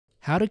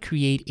how to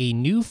create a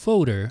new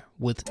folder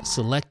with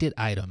selected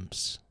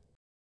items.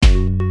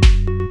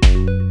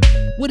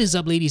 What is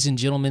up, ladies and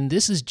gentlemen?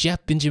 This is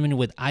Jeff Benjamin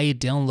with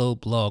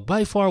iDownload Blog.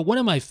 By far, one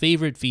of my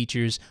favorite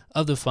features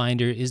of the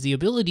Finder is the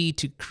ability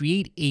to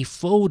create a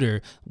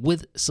folder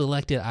with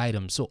selected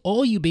items. So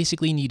all you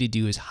basically need to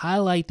do is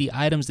highlight the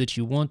items that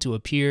you want to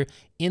appear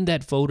in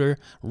that folder,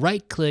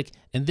 right-click,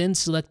 and then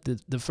select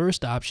the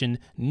first option,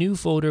 New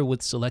Folder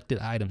with Selected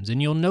Items. And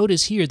you'll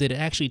notice here that it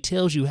actually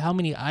tells you how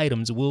many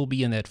items will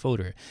be in that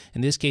folder.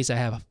 In this case, I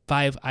have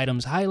 5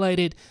 items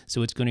highlighted,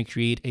 so it's going to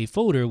create a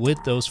folder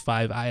with those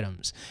 5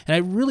 items. And I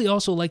really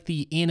also like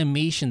the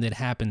animation that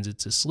happens.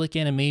 It's a slick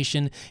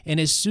animation, and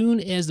as soon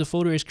as the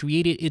folder is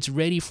created, it's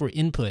ready for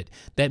input.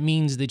 That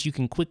means that you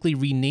can quickly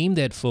rename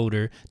that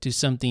folder to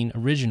something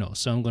original.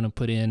 So I'm going to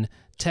put in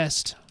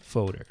test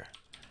folder.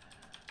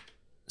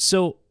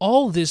 So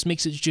all of this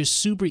makes it just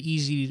super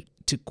easy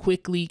to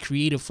quickly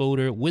create a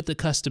folder with a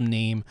custom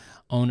name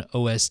on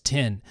OS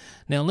X.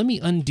 Now let me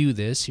undo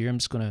this here. I'm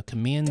just going to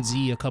Command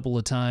Z a couple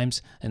of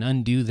times and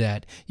undo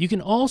that. You can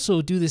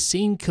also do the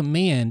same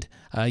command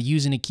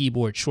using a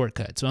keyboard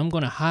shortcut. So I'm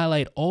going to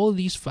highlight all of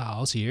these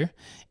files here,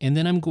 and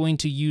then I'm going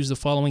to use the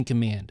following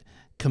command: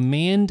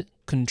 Command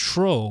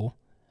Control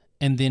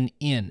and then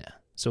N.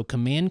 So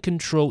Command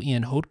Control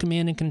N, hold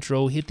Command and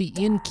Control, hit the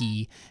N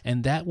key,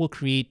 and that will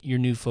create your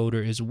new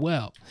folder as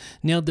well.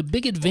 Now the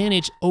big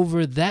advantage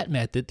over that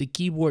method, the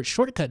keyboard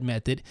shortcut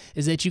method,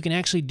 is that you can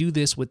actually do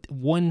this with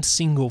one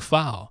single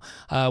file.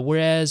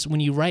 Whereas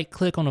when you right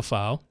click on a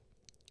file,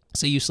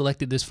 say you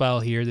selected this file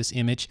here, this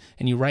image,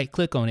 and you right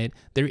click on it,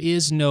 there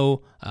is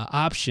no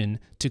option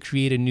to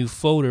create a new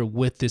folder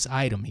with this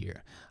item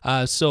here.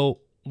 So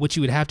what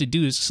you would have to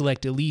do is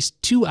select at least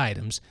 2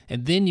 items,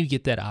 and then you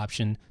get that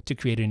option to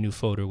create a new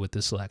folder with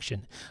the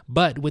selection.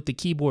 But with the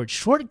keyboard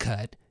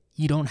shortcut,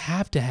 you don't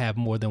have to have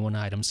more than 1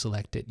 item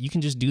selected. You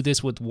can just do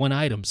this with 1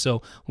 item.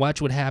 So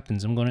watch what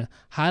happens. I'm going to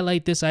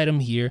highlight this item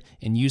here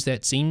and use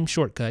that same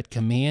shortcut,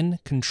 Command,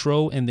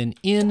 Control, and then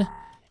N,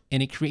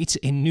 and it creates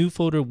a new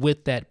folder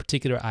with that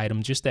particular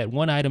item, just that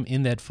 1 item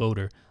in that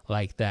folder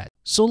like that.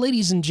 So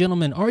ladies and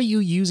gentlemen, are you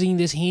using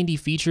this handy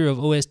feature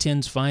of OS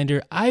X's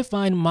Finder? I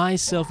find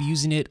myself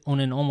using it on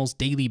an almost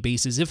daily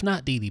basis, if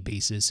not daily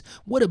basis.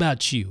 What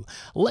about you?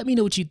 Let me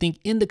know what you think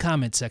in the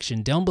comment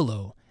section down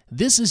below.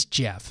 This is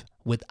Jeff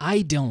with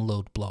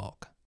iDownload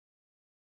Blog.